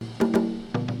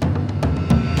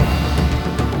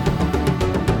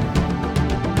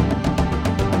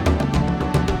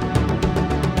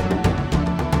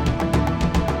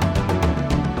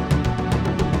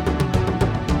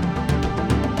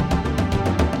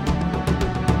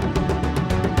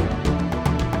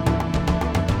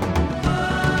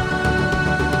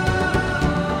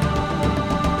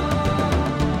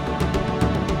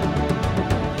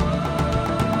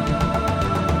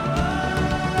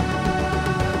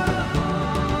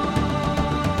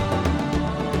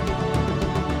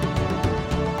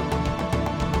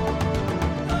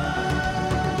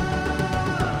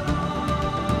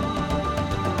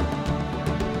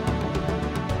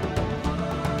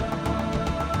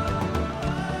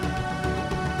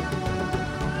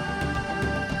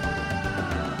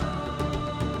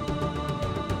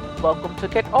welcome to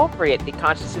Get Over It, the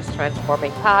Consciousness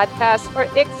Transforming podcast for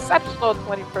exceptional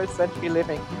 21st century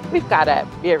living. We've got a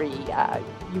very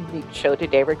unique show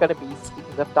today. We're going to be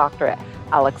speaking with Dr.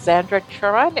 Alexandra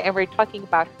Churan, and we're talking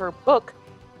about her book,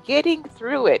 Getting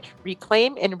Through It,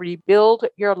 Reclaim and Rebuild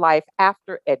Your Life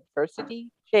After Adversity,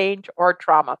 Change, or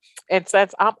Trauma. And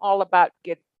since I'm all about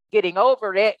getting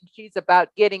over it and she's about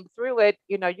getting through it,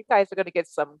 you guys are going to get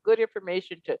some good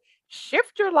information to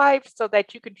shift your life so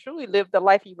that you can truly live the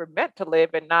life you were meant to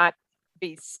live and not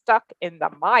be stuck in the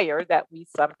mire that we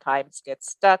sometimes get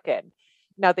stuck in.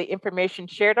 Now, the information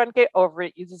shared on Get Over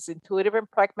It uses intuitive and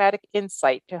pragmatic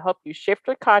insight to help you shift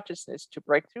your consciousness to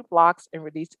break through blocks and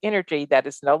release energy that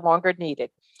is no longer needed.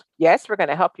 Yes, we're going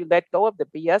to help you let go of the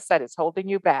BS that is holding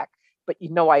you back. But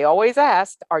I always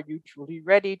ask, are you truly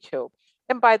ready to?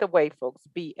 And by the way, folks,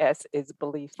 BS is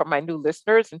belief. For my new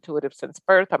listeners, intuitive since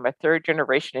birth, I'm a third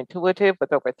generation intuitive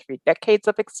with over 3 decades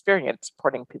of experience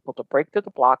supporting people to break through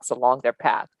the blocks along their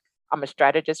path. I'm a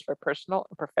strategist for personal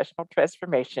and professional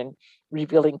transformation,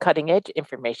 revealing cutting edge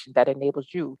information that enables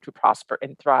you to prosper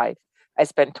and thrive. I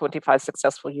spent 25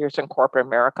 successful years in corporate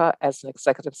America as an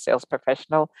executive sales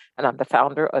professional, and I'm the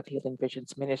founder of Healing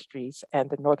Visions Ministries and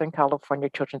the Northern California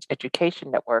Children's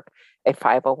Education Network, a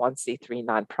 501c3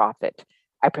 nonprofit.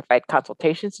 I provide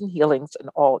consultations and healings in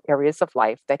all areas of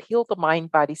life that heal the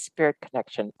mind, body, spirit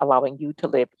connection, allowing you to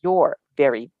live your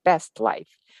very best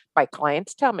life. My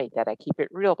clients tell me that I keep it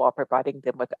real while providing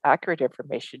them with accurate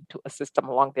information to assist them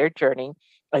along their journey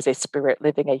as a spirit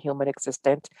living a human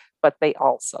existence. But they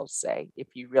also say, if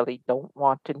you really don't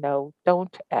want to know,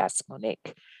 don't ask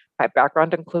Monique. My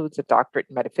background includes a doctorate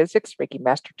in metaphysics, Reiki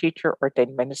master teacher,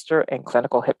 ordained minister, and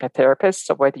clinical hypnotherapist.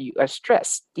 So whether you are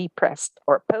stressed, depressed,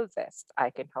 or possessed, I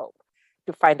can help.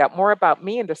 To find out more about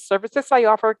me and the services I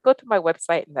offer, go to my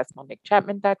website, and that's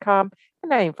MoniqueChapman.com.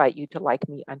 And I invite you to like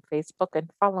me on Facebook and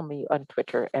follow me on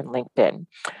Twitter and LinkedIn.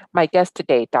 My guest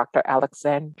today, Dr.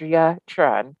 Alexandra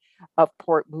Churan of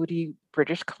Port Moody,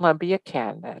 British Columbia,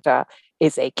 Canada,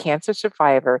 is a cancer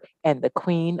survivor and the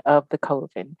queen of the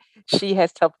coven. She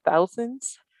has helped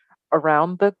thousands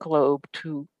around the globe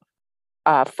to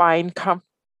find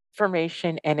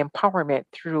confirmation and empowerment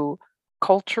through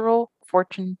cultural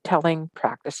fortune telling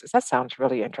practices. That sounds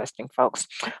really interesting, folks.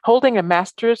 Holding a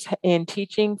master's in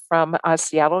teaching from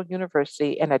Seattle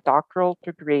University and a doctoral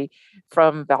degree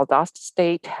from Valdosta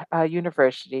State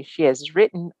University, she has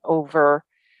written over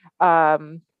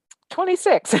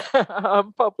 26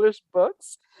 published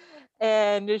books.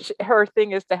 And her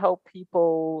thing is to help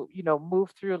people,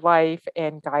 move through life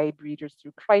and guide readers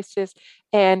through crisis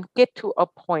and get to a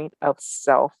point of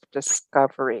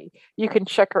self-discovery. You can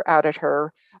check her out at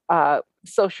her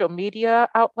social media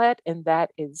outlet, and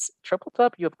that is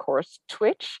www, of course,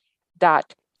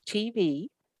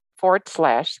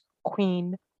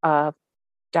 twitch.tv/Queen of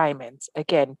Diamonds.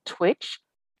 Again,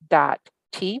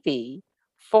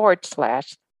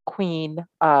 twitch.tv/Queen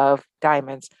of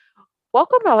Diamonds.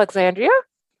 Welcome, Alexandria.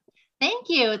 Thank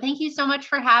you. Thank you so much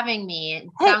for having me. It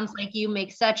sounds like you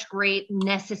make such great,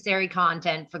 necessary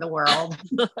content for the world.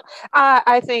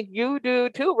 I think you do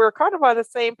too. We're kind of on the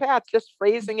same path, just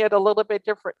phrasing it a little bit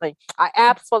differently. I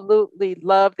absolutely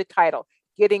love the title,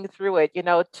 Getting Through It.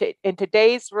 In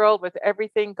today's world with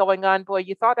everything going on, boy,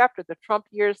 you thought after the Trump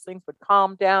years things would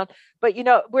calm down. But,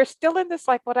 we're still in this,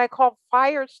 like what I call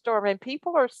firestorm, and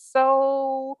people are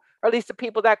so, or at least the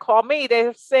people that call me,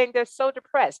 they're saying they're so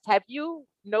depressed. Have you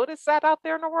noticed that out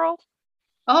there in the world?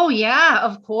 Oh, yeah,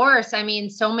 of course. I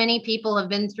mean, so many people have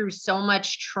been through so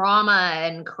much trauma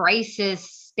and crisis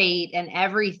state and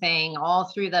everything all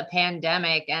through the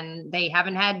pandemic, and they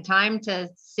haven't had time to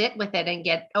sit with it and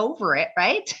get over it,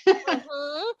 right?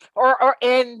 Mm-hmm. Or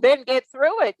and then get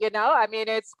through it, I mean,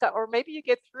 or maybe you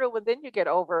get through and then you get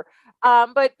over.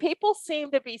 But people seem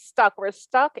to be stuck. We're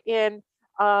stuck in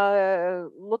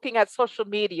looking at social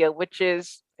media, which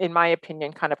is, in my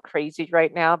opinion, kind of crazy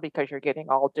right now because you're getting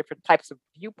all different types of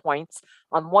viewpoints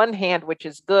on one hand, which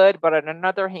is good. But on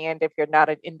another hand, if you're not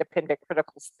an independent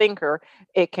critical thinker,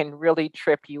 it can really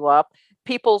trip you up.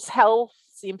 People's health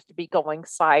seems to be going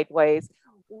sideways.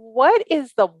 What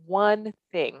is the one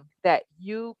thing that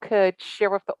you could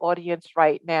share with the audience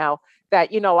right now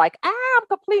that, like, I'm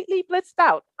completely blitzed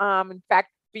out? In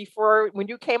fact, before when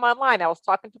you came online, I was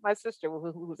talking to my sister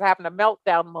who was having a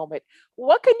meltdown moment.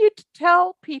 What can you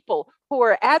tell people who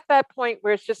are at that point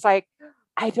where it's just like,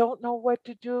 I don't know what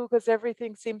to do because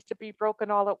everything seems to be broken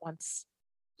all at once?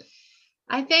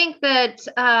 I think that,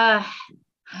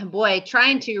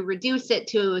 trying to reduce it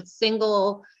to a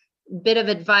single bit of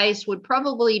advice would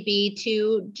probably be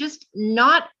to just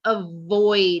not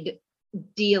avoid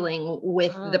dealing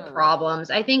with the Mm. problems.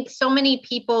 I think so many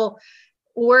people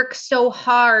work so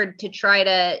hard to try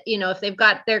to, if they've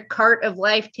got their cart of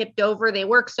life tipped over, they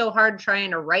work so hard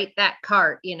trying to right that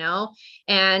cart,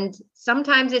 and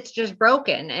sometimes it's just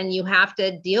broken and you have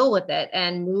to deal with it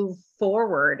and move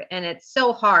forward. And it's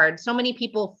so hard. So many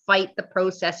people fight the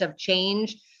process of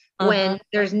change when Mm-hmm.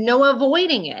 there's no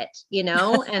avoiding it,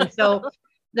 and so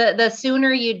the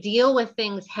sooner you deal with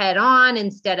things head on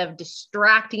instead of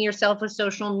distracting yourself with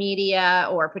social media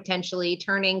or potentially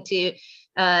turning to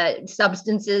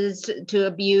substances to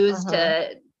abuse Mm-hmm.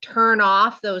 to turn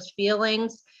off those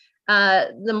feelings,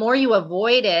 the more you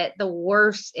avoid it, the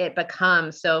worse it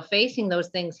becomes. So facing those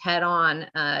things head on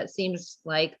seems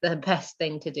like the best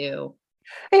thing to do.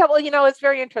 Yeah, well, it's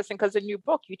very interesting because in your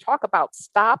book, you talk about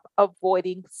stop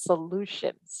avoiding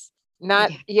solutions,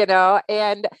 not, Yeah.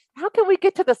 and how can we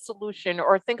get to the solution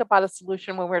or think about a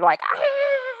solution when we're like,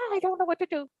 I don't know what to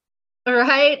do.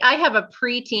 Right. I have a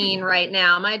preteen right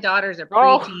now. My daughter's a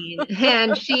Oh, preteen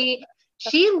and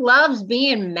she loves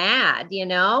being mad,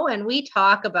 and we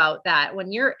talk about that.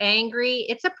 When you're angry,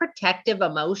 it's a protective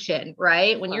emotion,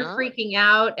 right? When you're mhm. freaking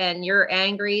out and you're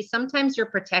angry, sometimes you're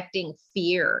protecting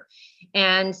fear.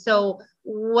 And so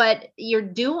what you're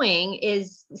doing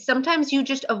is sometimes you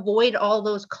just avoid all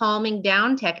those calming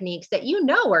down techniques that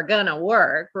are going to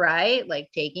work, right? Like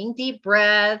taking deep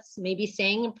breaths, maybe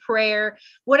saying a prayer,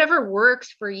 whatever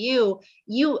works for you.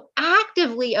 You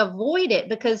actively avoid it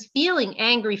because feeling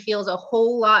angry feels a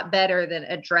whole lot better than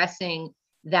addressing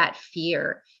that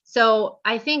fear. So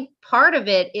I think part of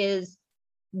it is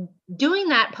doing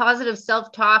that positive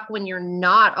self-talk when you're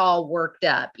not all worked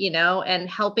up, and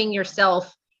helping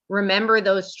yourself remember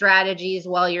those strategies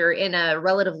while you're in a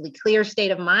relatively clear state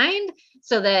of mind,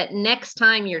 so that next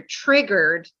time you're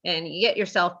triggered and you get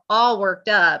yourself all worked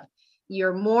up,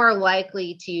 you're more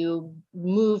likely to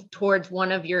move towards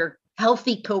one of your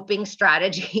healthy coping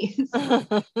strategies.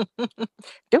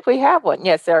 Do we have one?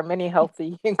 Yes, there are many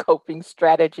healthy and coping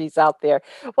strategies out there.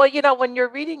 Well, when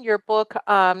you're reading your book,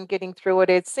 getting through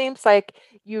it, it seems like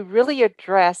you really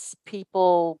address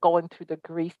people going through the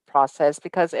grief process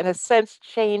because, in a sense,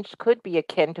 change could be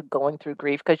akin to going through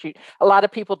grief because a lot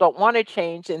of people don't want to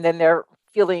change, and then they're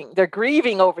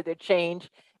grieving over the change,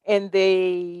 and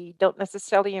they don't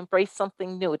necessarily embrace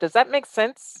something new. Does that make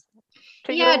sense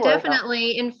to you Yeah, or no?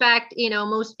 definitely. In fact,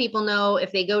 most people know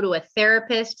if they go to a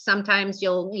therapist, sometimes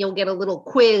you'll get a little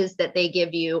quiz that they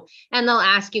give you, and they'll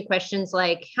ask you questions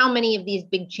like, how many of these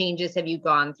big changes have you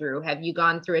gone through? Have you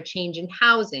gone through a change in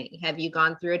housing? Have you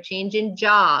gone through a change in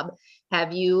job?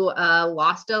 Have you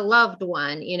lost a loved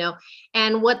one?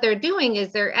 And what they're doing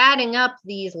is they're adding up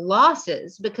these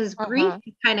losses because grief Hmm.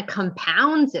 kind of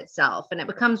compounds itself and it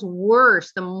becomes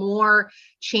worse the more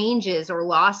changes or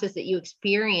losses that you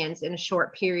experience in a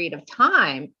short period of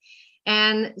time.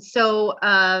 And so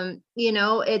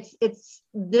it's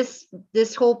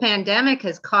this whole pandemic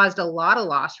has caused a lot of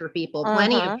loss for people.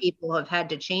 Plenty of Hmm. people have had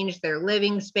to change their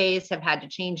living space, have had to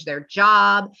change their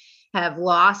job, have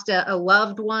lost a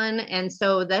loved one, and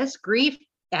so this grief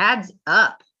adds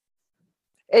up.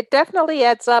 It definitely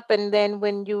adds up, and then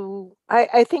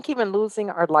I think even losing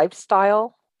our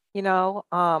lifestyle, to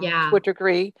Yeah. a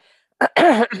degree,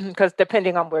 because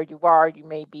depending on where you are, you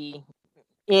may be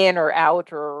in or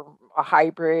out or a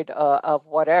hybrid of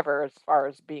whatever as far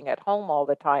as being at home all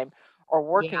the time or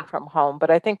working Yeah. from home.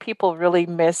 But I think people really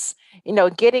miss,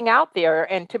 getting out there.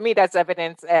 And to me, that's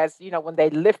evidence as, when they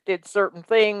lifted certain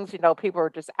things, people were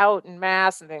just out in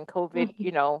mass and then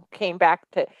COVID, came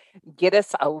back to get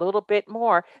us a little bit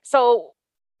more. So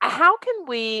how can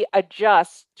we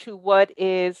adjust to what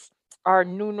is our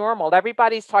new normal?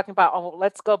 Everybody's talking about, oh,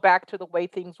 let's go back to the way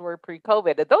things were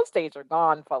pre-COVID. And those days are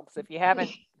gone, folks. If you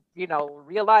haven't,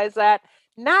 realized that,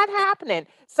 not happening.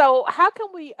 So how can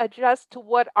we adjust to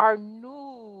what our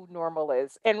new normal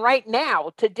is? And right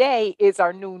now, today is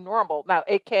our new normal. Now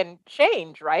it can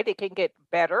change, right? It can get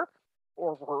better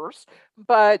or worse,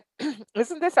 but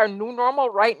isn't this our new normal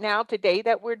right now, today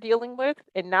that we're dealing with,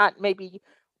 and not maybe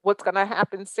what's going to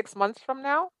happen 6 months from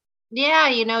now? Yeah,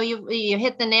 you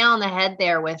hit the nail on the head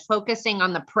there with focusing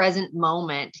on the present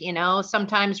moment.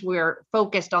 Sometimes we're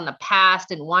focused on the past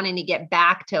and wanting to get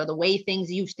back to the way things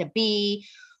used to be,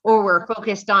 or we're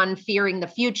focused on fearing the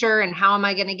future and how am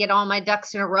I going to get all my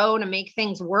ducks in a row to make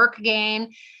things work again.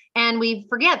 And we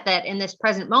forget that in this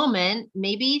present moment,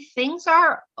 maybe things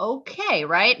are okay,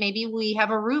 right? Maybe we have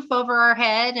a roof over our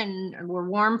head and we're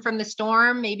warm from the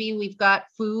storm. Maybe we've got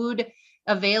food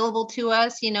available to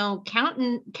us,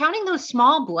 counting those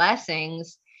small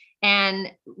blessings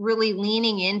and really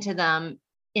leaning into them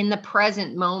in the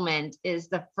present moment is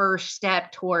the first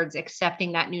step towards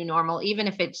accepting that new normal, even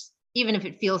if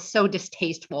it feels so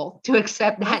distasteful to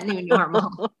accept that new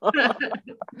normal.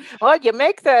 Well, you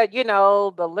make the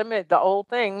limit, the old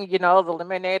thing, the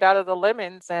lemonade out of the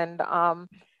lemons. And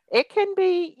it can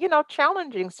be,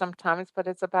 challenging sometimes, but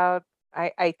it's about,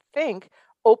 I think,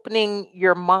 opening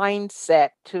your mindset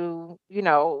to,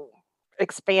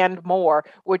 expand more,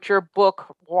 which your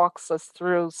book walks us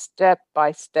through step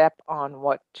by step on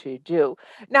what to do.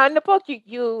 Now, in the book,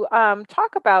 you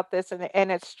talk about this,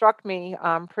 and it struck me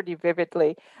pretty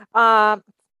vividly. Um,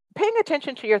 Paying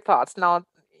attention to your thoughts. Now,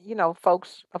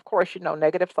 folks, of course,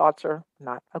 negative thoughts are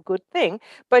not a good thing,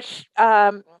 but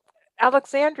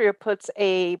Alexandria puts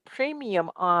a premium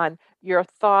on your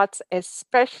thoughts,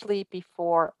 especially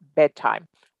before bedtime.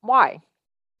 Why?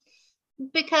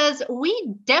 Because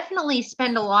we definitely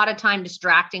spend a lot of time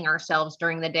distracting ourselves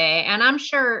during the day. And I'm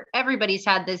sure everybody's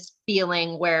had this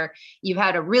feeling where you've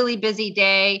had a really busy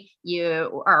day,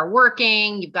 you are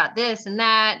working, you've got this and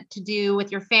that to do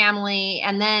with your family.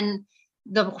 And then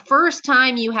the first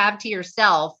time you have to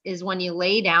yourself is when you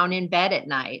lay down in bed at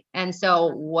night. And so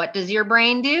what does your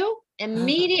brain do?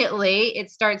 Immediately,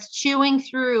 it starts chewing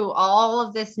through all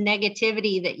of this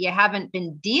negativity that you haven't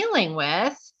been dealing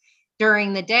with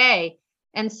during the day.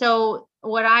 And so,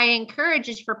 what I encourage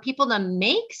is for people to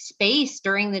make space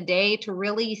during the day to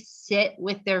really sit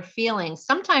with their feelings.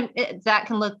 Sometimes that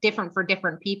can look different for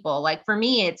different people. Like for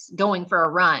me, it's going for a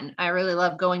run. I really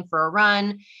love going for a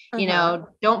run. Mhm.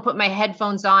 Don't put my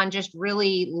headphones on, just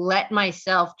really let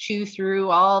myself chew through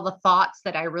all the thoughts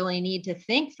that I really need to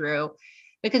think through.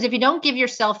 Because if you don't give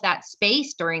yourself that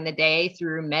space during the day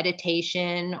through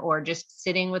meditation or just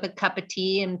sitting with a cup of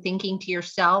tea and thinking to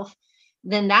yourself,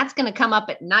 then that's going to come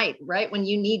up at night, right when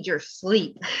you need your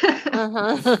sleep.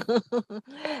 Mhm.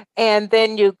 And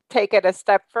then you take it a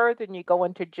step further and you go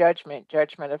into judgment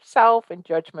of self and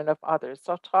judgment of others.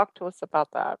 So talk to us about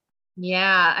that.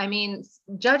 Yeah, I mean,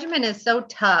 judgment is so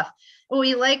tough.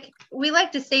 We like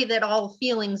to say that all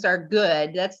feelings are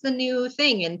good. That's the new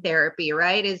thing in therapy,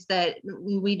 right? Is that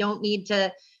we don't need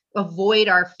to avoid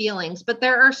our feelings, but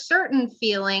there are certain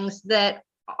feelings that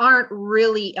aren't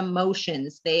really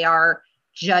emotions. They are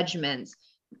judgments.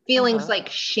 Feelings Mhm. like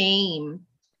shame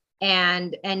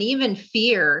and even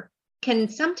fear can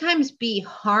sometimes be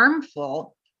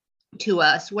harmful to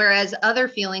us, whereas other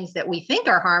feelings that we think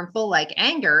are harmful, like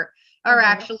anger, are Mhm.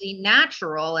 actually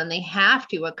natural and they have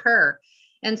to occur.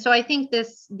 And so I think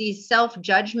these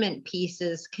self-judgment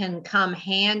pieces can come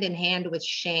hand in hand with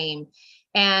shame.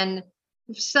 And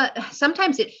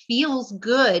sometimes it feels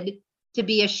good to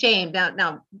be ashamed.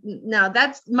 Now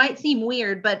that might seem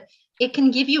weird, but it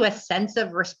can give you a sense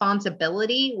of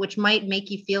responsibility, which might make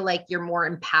you feel like you're more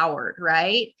empowered,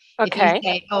 right? If you Okay.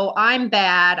 say, oh, I'm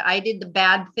bad, I did the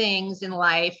bad things in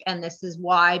life, and this is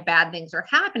why bad things are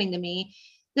happening to me,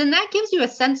 then that gives you a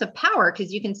sense of power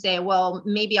because you can say, well,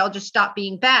 maybe I'll just stop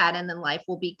being bad and then life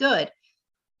will be good.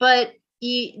 But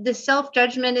the self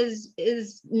judgment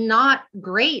is not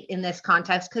great in this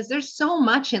context because there's so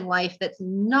much in life that's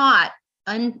not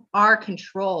our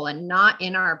control and not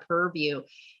in our purview,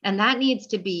 and that needs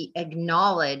to be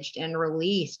acknowledged and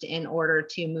released in order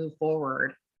to move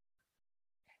forward.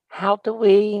 How do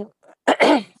we,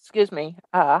 excuse me,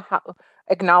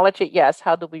 acknowledge it? Yes.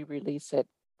 How do we release it?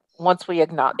 Once we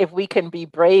acknowledge, if we can be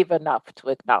brave enough to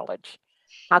acknowledge,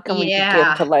 how can we begin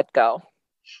to Yeah, let go?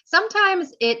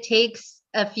 sometimes it takes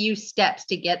a few steps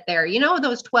to get there.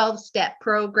 Those 12-step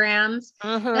programs,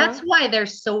 that's Mhm. why they're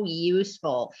so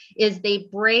useful, is they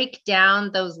break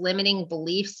down those limiting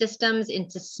belief systems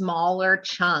into smaller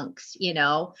chunks,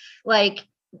 like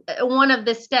one of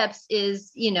the steps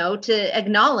is, to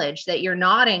acknowledge that you're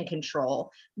not in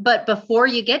control. But before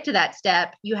you get to that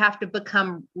step, you have to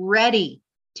become ready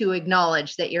to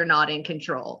acknowledge that you're not in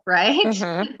control, right?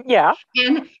 Mhm. Yeah.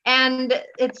 And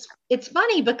it's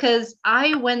funny because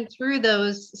I went through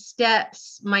those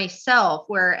steps myself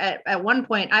where at one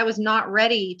point I was not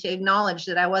ready to acknowledge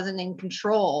that I wasn't in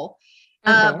control,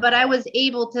 Mhm. but I was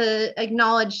able to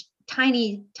acknowledge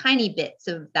tiny bits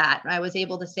of that. I was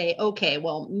able to say, okay,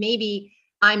 well, maybe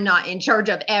I'm not in charge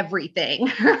of everything,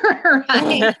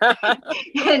 right?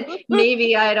 And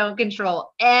maybe I don't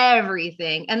control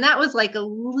everything. And that was like a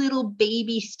little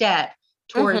baby step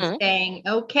towards Mhm. saying,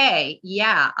 okay,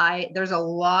 yeah, there's a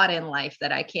lot in life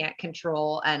that I can't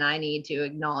control and I need to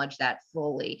acknowledge that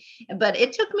fully. But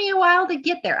it took me a while to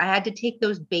get there. I had to take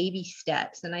those baby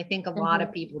steps, and I think a lot of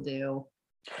Mhm. people do.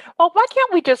 Well, why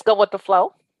can't we just go with the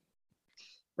flow?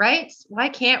 Right? Why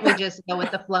can't we just go with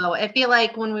the flow? I feel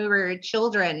like when we were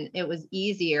children, it was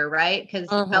easier, right?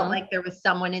 Because you felt Mhm. like there was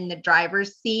someone in the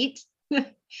driver's seat.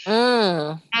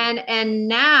 Mm. And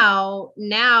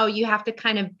now you have to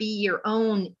kind of be your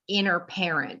own inner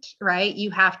parent, right?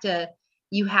 You have to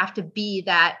be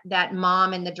that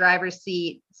mom in the driver's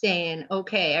seat saying,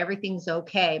 okay, everything's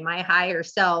okay. My higher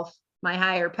self, my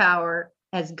higher power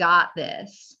has got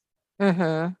this.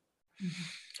 Mm-hmm. Mhm.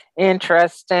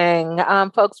 Interesting.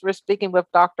 Folks, we're speaking with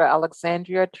Dr.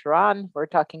 Alexandria Turan. We're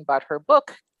talking about her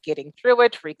book, Getting Through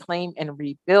It, Reclaim and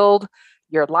Rebuild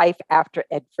Your Life After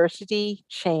Adversity,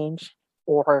 Change,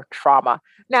 or Trauma.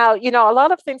 Now, a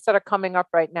lot of things that are coming up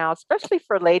right now, especially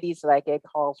for ladies that I get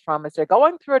calls from, is they're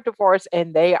going through a divorce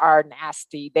and they are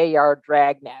nasty. They are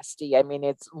drag nasty. I mean,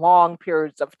 it's long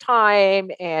periods of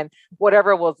time, and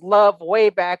whatever was love way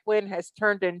back when has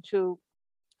turned into,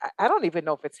 I don't even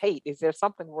know if it's hate. Is there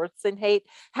something worse than hate?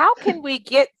 How can we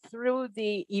get through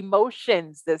the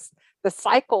emotions, the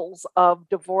cycles of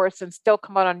divorce and still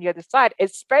come out on the other side,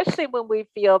 especially when we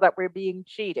feel that we're being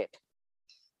cheated?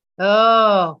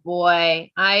 Oh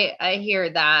boy, I hear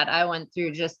that. I went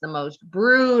through just the most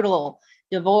brutal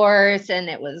divorce and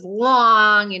it was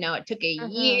long, it took a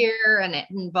Mm-hmm. year and it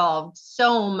involved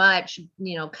so much,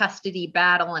 custody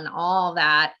battle and all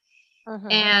that. Mm-hmm.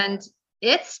 And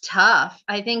it's tough.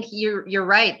 I think you're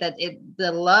right that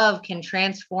the love can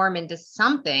transform into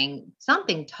something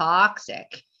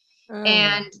toxic. Mm.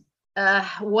 And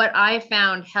what I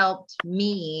found helped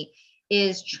me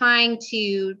is trying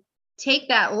to take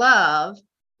that love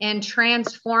and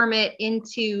transform it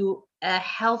into a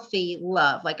healthy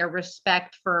love, like a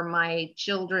respect for my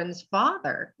children's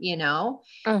father,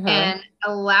 Mm-hmm. and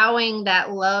allowing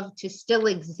that love to still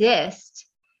exist.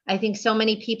 I think so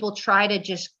many people try to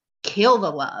just kill the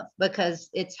love because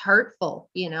it's hurtful,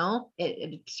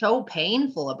 it's so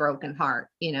painful, a broken heart.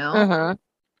 Mm-hmm.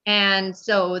 And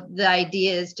so the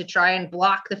idea is to try and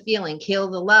block the feeling, kill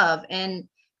the love. And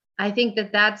I think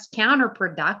that that's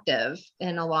counterproductive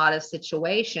in a lot of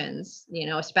situations,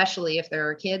 especially if there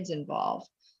are kids involved,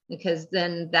 because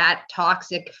then that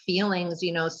toxic feelings,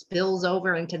 spills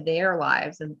over into their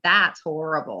lives. And that's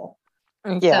horrible.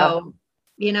 Yeah. So,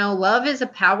 love is a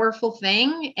powerful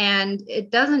thing and it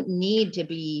doesn't need to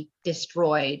be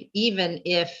destroyed, even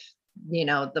if,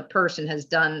 the person has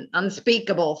done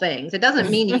unspeakable things. It doesn't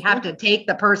mean you have to take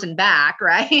the person back,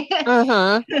 right?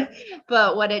 Mm-hmm.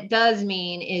 But what it does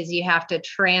mean is you have to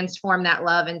transform that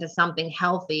love into something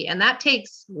healthy. And that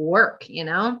takes work.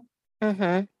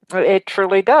 Mm-hmm. It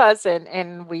truly does.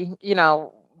 And we,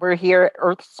 we're here at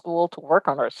Earth School to work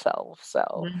on ourselves.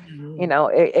 So,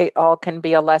 Mhm. it all can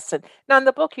be a lesson. Now, in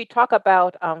the book, you talk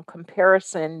about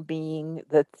comparison being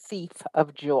the thief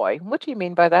of joy. What do you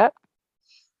mean by that?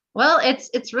 Well,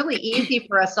 it's really easy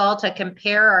for us all to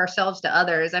compare ourselves to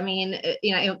others. I mean,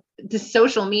 the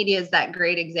social media is that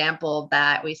great example of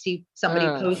that. We see somebody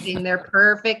Mm. posting their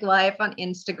perfect life on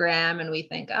Instagram and we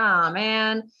think, "Oh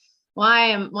man,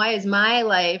 why is my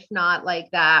life not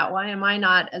like that? Why am I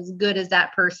not as good as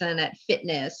that person at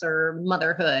fitness or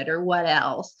motherhood or what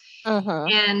else?"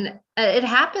 Mm-hmm. And it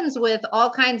happens with all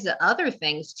kinds of other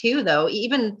things too, though.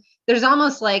 Even there's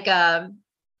almost like a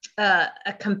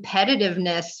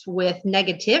competitiveness with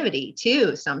negativity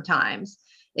too sometimes.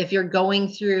 If you're going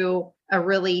through a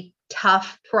really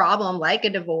tough problem like a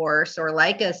divorce or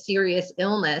like a serious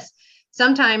illness,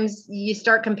 sometimes you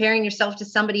start comparing yourself to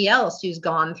somebody else who's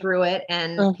gone through it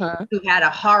and Mm-hmm. who had a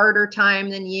harder time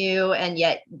than you, and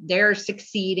yet they're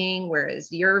succeeding,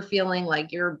 whereas you're feeling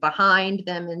like you're behind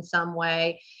them in some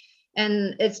way.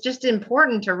 And it's just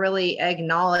important to really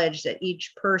acknowledge that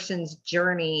each person's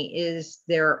journey is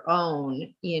their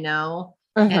own. And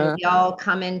Mm-hmm. we all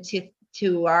come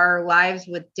into our lives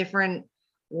with different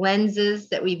lenses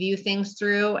that we view things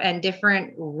through and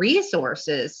different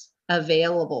resources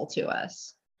available to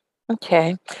us.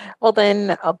 Okay. Well,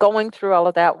 then, going through all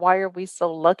of that, why are we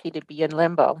so lucky to be in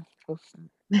limbo?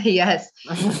 Yes.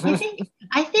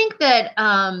 I think that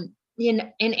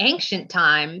in ancient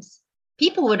times,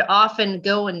 people would often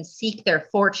go and seek their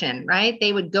fortune, right?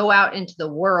 They would go out into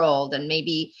the world and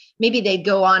maybe they'd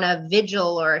go on a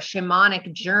vigil or a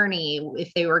shamanic journey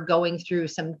if they were going through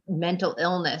some mental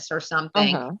illness or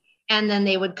something. Mm-hmm. And then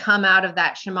they would come out of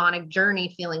that shamanic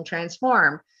journey feeling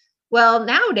transformed. Well,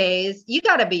 nowadays, you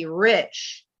got to be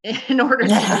rich in order to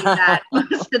do that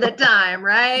most of the time,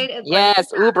 right? It's like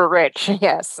Yes, uber rich.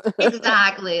 Yes.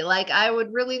 exactly. Like I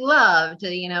would really love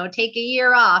to, take a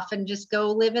year off and just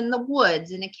go live in the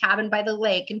woods in a cabin by the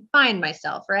lake and find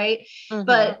myself, right? Mm-hmm.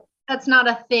 But that's not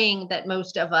a thing that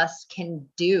most of us can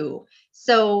do.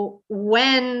 So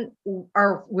when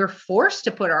we're forced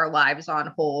to put our lives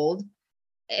on hold,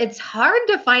 it's hard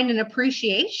to find an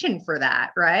appreciation for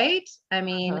that, right? I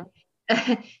mean, Mm-hmm.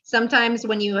 sometimes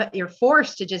when you're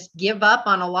forced to just give up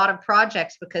on a lot of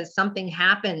projects because something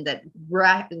happened that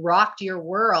rocked your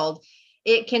world,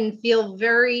 it can feel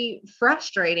very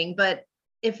frustrating. But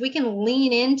if we can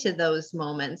lean into those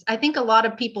moments, I think a lot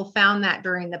of people found that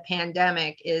during the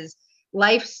pandemic is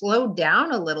life slowed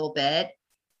down a little bit,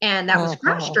 and that was Mm-hmm.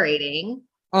 frustrating,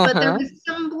 but there Mm-hmm. was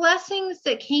some blessings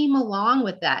that came along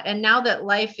with that. And now that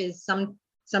life is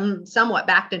somewhat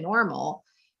back to normal,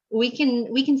 we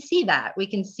can see that. We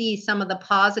can see some of the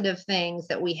positive things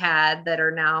that we had that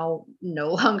are now no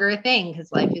longer a thing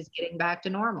because life is getting back to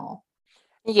normal.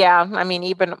 Yeah, I mean,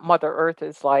 even Mother Earth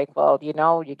is like, well,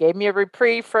 you gave me a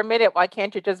reprieve for a minute. Why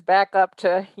can't you just back up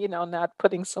to, not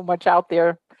putting so much out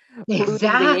there,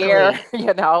 polluting the air?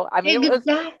 Exactly. I mean,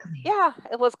 Exactly. yeah,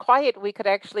 it was quiet. We could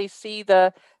actually see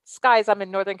the skies. I'm in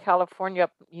Northern California,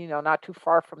 not too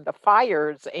far from the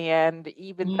fires. And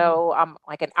even Mm. though I'm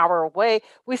like an hour away,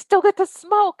 we still get the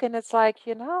smoke. And it's like,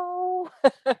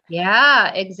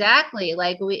 Yeah, exactly.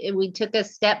 Like we took a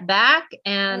step back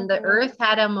and the Mhm. earth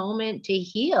had a moment to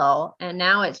heal, and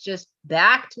now it's just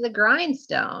back to the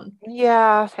grindstone.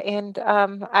 Yeah, and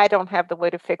I don't have the way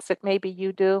to fix it. Maybe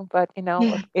you do, but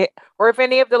or if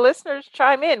any of the listeners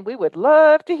chime in, we would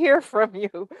love to hear from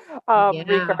you Yeah.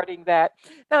 regarding that.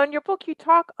 Now, in your book, you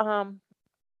talk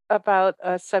about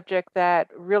a subject that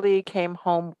really came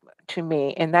home to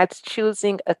me, and that's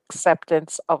choosing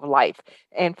acceptance of life.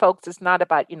 And folks, it's not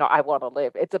about, I want to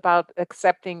live. It's about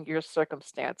accepting your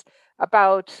circumstance.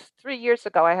 About 3 years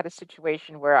ago, I had a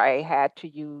situation where I had to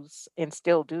use and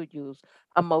still do use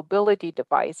a mobility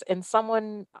device. And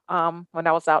someone, when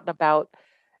I was out and about,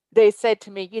 they said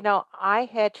to me, I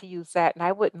had to use that and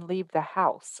I wouldn't leave the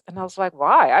house. And I was like,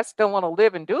 why? I still want to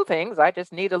live and do things. I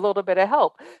just need a little bit of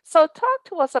help. So talk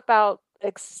to us about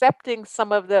accepting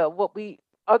some of the what we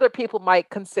other people might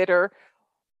consider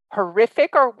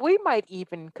horrific or we might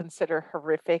even consider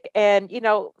horrific and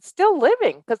still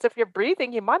living because if you're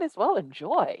breathing, you might as well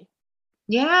enjoy.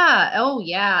 Yeah. Oh,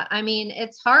 yeah. I mean,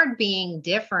 it's hard being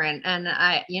different. And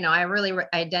I really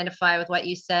identify with what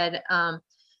you said.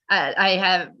 I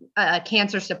have a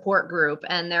cancer support group,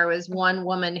 and there was one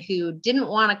woman who didn't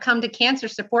want to come to cancer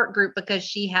support group because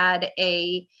she had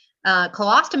a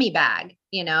colostomy bag,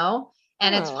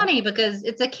 And it's Hmm. funny because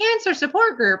it's a cancer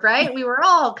support group, right? We were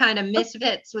all kind of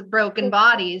misfits with broken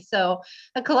bodies. So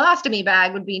a colostomy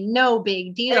bag would be no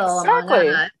big deal among Exactly.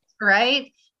 us,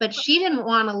 right? But she didn't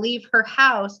want to leave her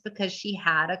house because she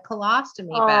had a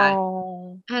colostomy bag.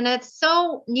 Oh. And it's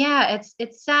so, yeah,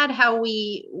 it's sad how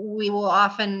we will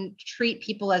often treat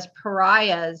people as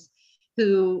pariahs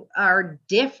who are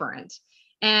different.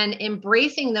 And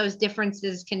embracing those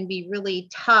differences can be really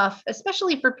tough,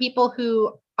 especially for people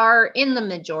who are in the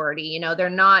majority. They're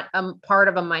not part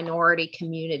of a minority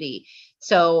community.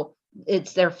 So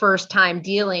it's their first time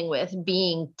dealing with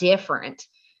being different.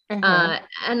 Hmm. Uh,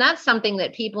 and that's something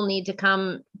that people need to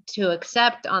come to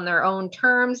accept on their own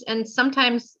terms. And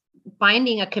sometimes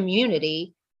finding a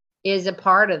community is a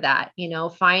part of that,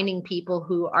 finding people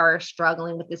who are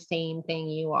struggling with the same thing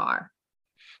you are.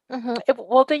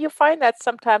 Well, do you find that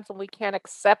sometimes when we can't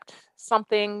accept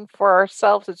something for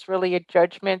ourselves, it's really a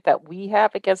judgment that we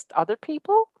have against other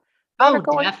people that are Oh,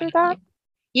 going through that?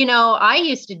 definitely. I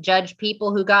used to judge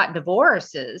people who got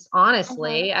divorces. Hmm.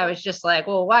 Honestly, I was just like,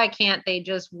 well, why can't they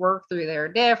just work through their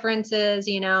differences,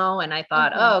 And I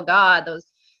thought, Hmm. oh God,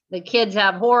 the kids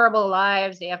have horrible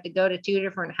lives. They have to go to two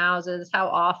different houses. How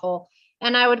awful.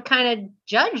 And I would kind of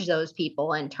judge those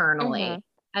people Hmm. internally.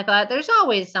 I thought there's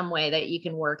always some way that you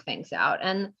can work things out.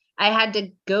 And I had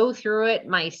to go through it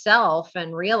myself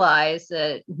and realize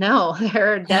that no,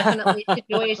 there are definitely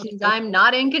situations I'm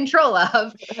not in control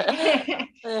of.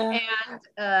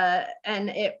 Yeah. And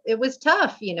it was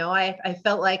tough. I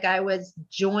felt like I was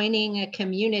joining a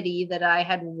community that I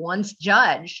had once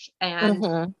judged, and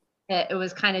Hmm. it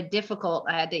was kind of difficult.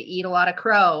 I had to eat a lot of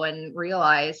crow and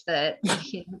realize that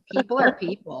people are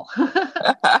people.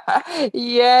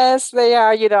 Yes, they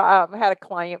are. I had a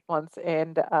client once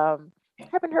and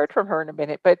haven't heard from her in a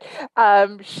minute, but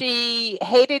she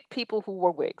hated people who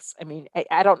wore wigs. I mean,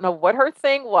 I don't know what her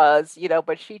thing was,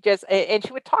 but she just, and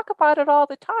she would talk about it all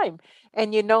the time.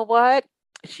 And you know what?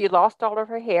 She lost all of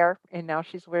her hair and now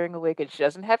she's wearing a wig and she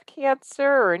doesn't have cancer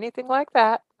or anything like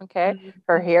that. Okay.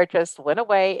 Her hair just went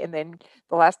away. And then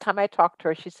the last time I talked to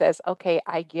her, she says, okay,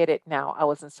 I get it now. I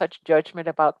was in such judgment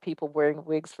about people wearing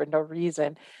wigs for no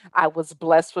reason. I was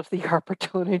blessed with the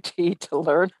opportunity to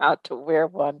learn how to wear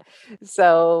one.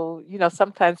 So,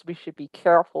 sometimes we should be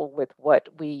careful with what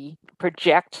we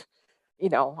project,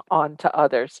 onto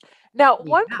others. Now,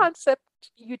 one Yeah. concept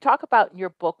you talk about in your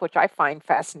book, which I find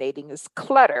fascinating, is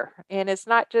clutter. And it's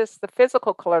not just the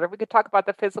physical clutter. We could talk about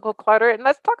the physical clutter and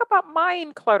let's talk about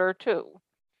mind clutter too.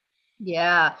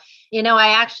 Yeah. I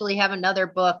actually have another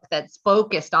book that's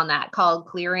focused on that called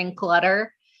Clearing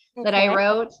Clutter that I Okay.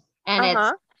 wrote. And it's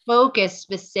Uh-huh. focused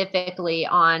specifically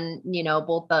on,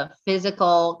 both the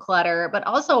physical clutter, but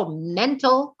also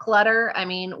mental clutter. I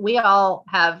mean, we all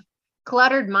have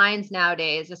cluttered minds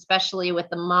nowadays, especially with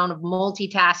the amount of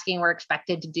multitasking we're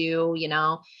expected to do.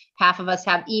 Half of us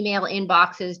have email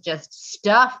inboxes just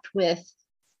stuffed with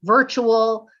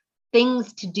virtual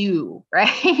things to do,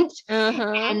 right?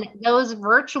 Mm-hmm. And those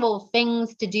virtual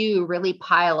things to do really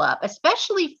pile up,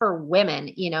 especially for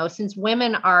women, since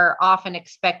women are often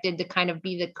expected to kind of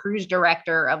be the cruise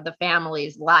director of the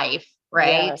family's life,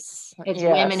 right? Yes. It's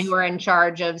women who Yes. are in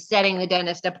charge of setting the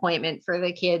dentist appointment for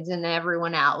the kids and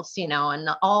everyone else, and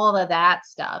all of that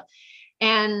stuff.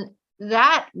 And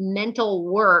that mental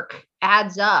work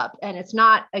adds up and it's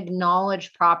not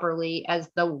acknowledged properly as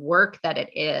the work that it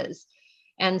is.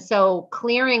 And so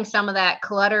clearing some of that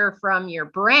clutter from your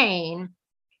brain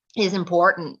is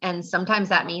important. And sometimes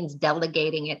that means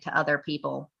delegating it to other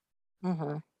people.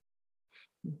 Mm-hmm.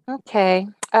 Okay.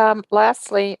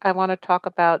 Lastly, I want to talk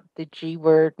about the G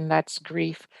word, and that's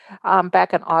grief.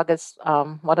 Back in August,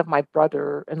 one of my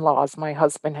brother-in-laws, my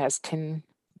husband has 10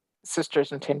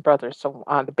 sisters and 10 brothers. So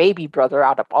the baby brother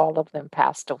out of all of them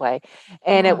passed away.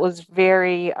 And it Yeah. was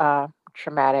very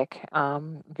traumatic,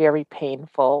 very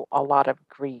painful, a lot of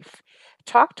grief.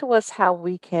 Talk to us how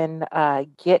we can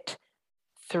get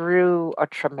through a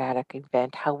traumatic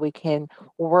event, how we can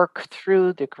work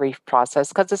through the grief process,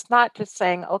 because it's not just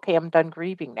saying, okay, I'm done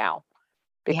grieving now,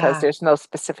 because Yeah. there's no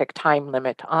specific time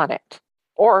limit on it,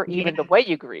 or even the Yeah. way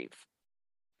you grieve.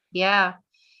 Yeah.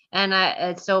 And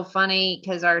it's so funny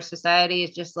because our society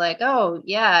is just like, oh,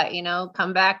 yeah,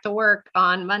 come back to work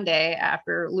on Monday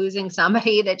after losing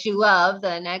somebody that you love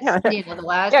the next, Yeah, the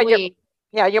last yeah, week.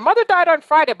 your mother died on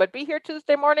Friday, but be here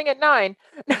Tuesday morning at 9.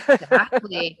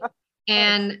 Exactly.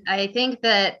 And I think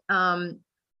that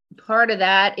part of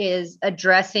that is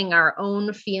addressing our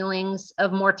own feelings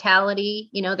of mortality.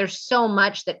 There's so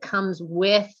much that comes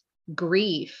with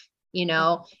grief. You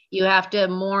have to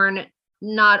mourn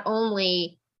not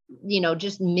only,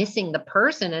 just missing the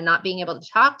person and not being able to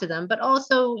talk to them, but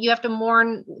also you have to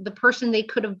mourn the person they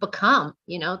could have become,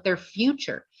 their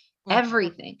future, Mhm.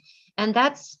 everything. And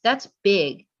that's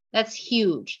big. That's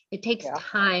huge. It takes Yeah.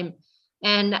 time.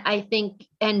 And I think,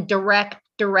 and direct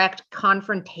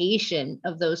confrontation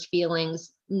of those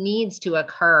feelings needs to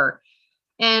occur.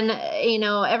 And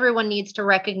everyone needs to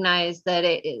recognize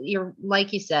that you're,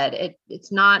 like you said,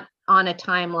 it's not on a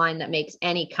timeline that makes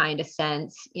any kind of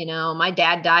sense. My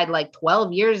dad died like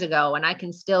 12 years ago and I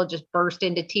can still just burst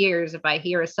into tears if I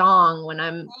hear a song when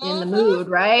I'm in the Mhm. mood,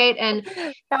 right? And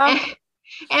Yeah.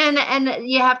 and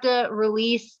you have to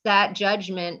release that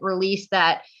judgment, release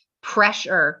that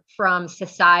pressure from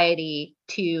society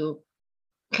to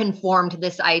conform to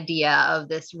this idea of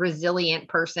this resilient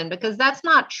person, because that's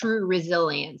not true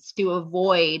resilience. To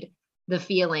avoid the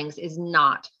feelings is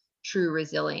not true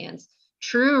resilience.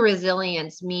 True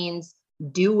resilience means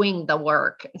doing the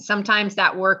work. Sometimes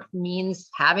that work means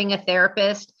having a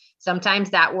therapist.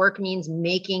 Sometimes that work means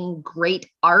making great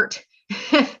art.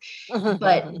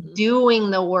 But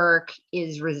doing the work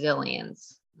is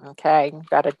resilience. Okay,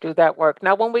 got to do that work.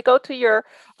 Now, when we go to your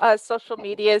social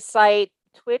media site,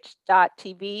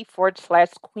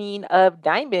 twitch.tv/Queen of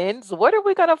Diamonds, what are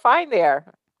we going to find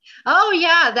there? Oh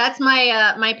yeah, that's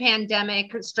my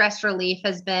pandemic stress relief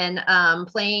has been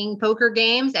playing poker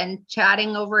games and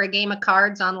chatting over a game of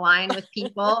cards online with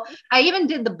people. I even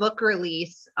did the book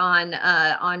release on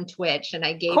Twitch and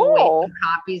I gave away some Cool.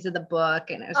 copies of the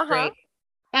book and it was Uh-huh. great.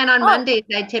 And on Oh, Mondays,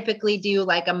 I typically do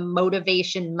like a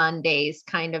motivation Mondays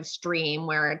kind of stream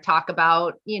where I talk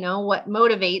about, what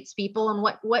motivates people and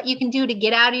what you can do to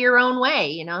get out of your own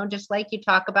way, just like you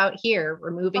talk about here,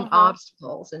 removing uh-huh.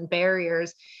 obstacles and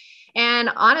barriers. And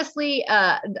honestly,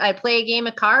 I play a game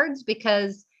of cards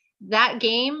because that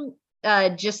game,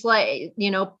 just like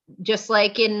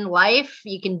in life,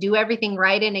 you can do everything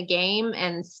right in a game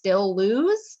and still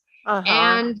lose. Uh-huh.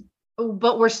 And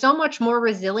but we're so much more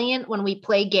resilient when we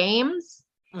play games.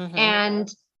 Mm-hmm.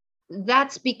 And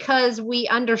that's because we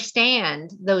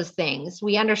understand those things.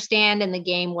 We understand in the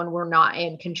game when we're not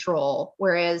in control,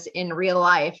 whereas in real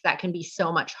life, that can be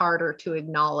so much harder to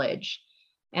acknowledge.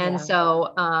 And Yeah.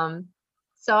 so,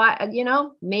 So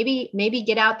maybe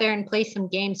get out there and play some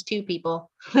games too,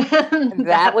 people.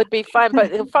 That would be fun.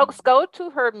 But folks, go to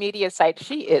her media site.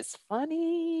 She is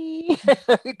funny.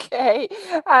 Okay.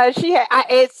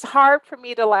 It's hard for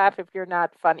me to laugh if you're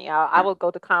not funny. I will go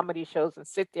to comedy shows and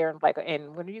sit there and like,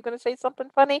 and when are you going to say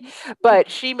something funny? But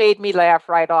she made me laugh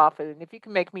right off. And if you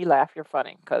can make me laugh, you're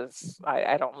funny, because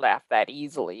I don't laugh that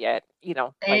easily at,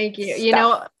 Thank you.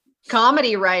 stuff.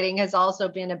 Comedy writing has also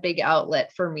been a big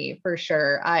outlet for me, for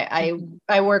sure. I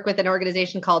work with an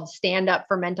organization called Stand Up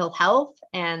for Mental Health,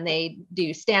 and they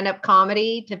do stand-up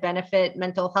comedy to benefit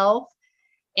mental health.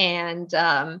 And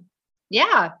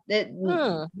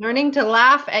learning to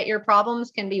laugh at your problems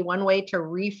can be one way to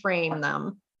reframe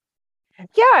them.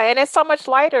 Yeah, and it's so much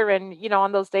lighter. And,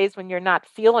 on those days when you're not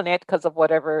feeling it because of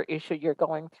whatever issue you're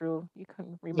going through, you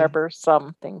can remember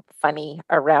something funny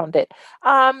around it.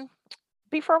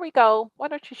 Before we go, why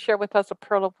don't you share with us a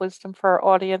pearl of wisdom for our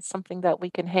audience, something that we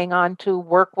can hang on to,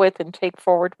 work with, and take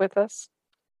forward with us?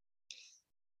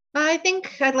 I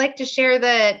think I'd like to share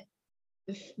that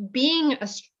being a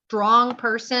strong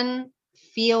person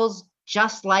feels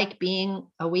just like being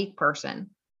a weak person.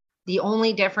 The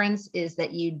only difference is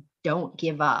that you don't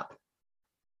give up.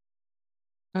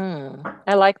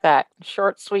 I like that.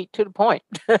 Short, sweet, to the point.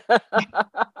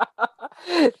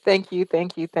 Thank you,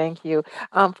 thank you, thank you.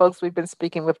 Folks, we've been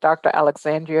speaking with Dr.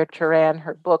 Alexandria Turan.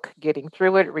 Her book, Getting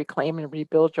Through It, Reclaim and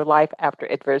Rebuild Your Life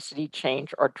After Adversity,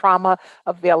 Change, or Trauma,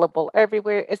 available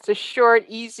everywhere. It's a short,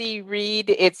 easy read.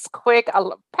 It's quick,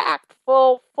 packed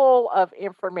full of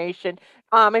information.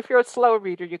 If you're a slow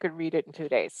reader, you could read it in 2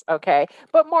 days, okay?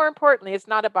 But more importantly, it's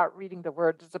not about reading the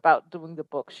words, it's about doing the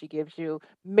book. She gives you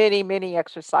many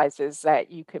exercises that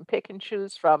you can pick and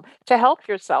choose from to help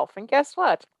yourself. And guess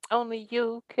what? Only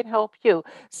you can help you.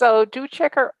 So do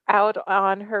check her out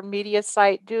on her media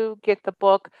site. Do get the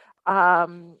book.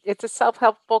 It's a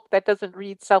self-help book that doesn't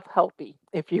read self-helpy,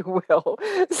 if you will.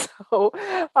 So,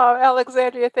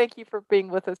 Alexandria, thank you for being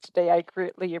with us today. I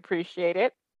greatly appreciate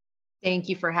it. Thank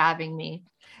you for having me.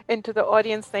 And to the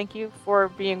audience, thank you for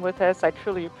being with us. I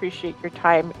truly appreciate your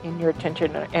time and your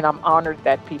attention, and I'm honored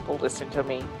that people listen to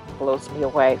me. It blows me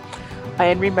away.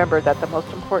 And remember that the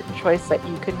most important choice that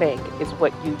you can make is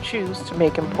what you choose to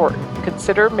make important.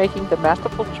 Consider making the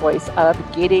masterful choice of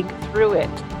getting through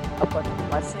it. Abundant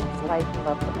blessings, life, and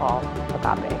love to all.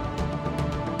 Agape.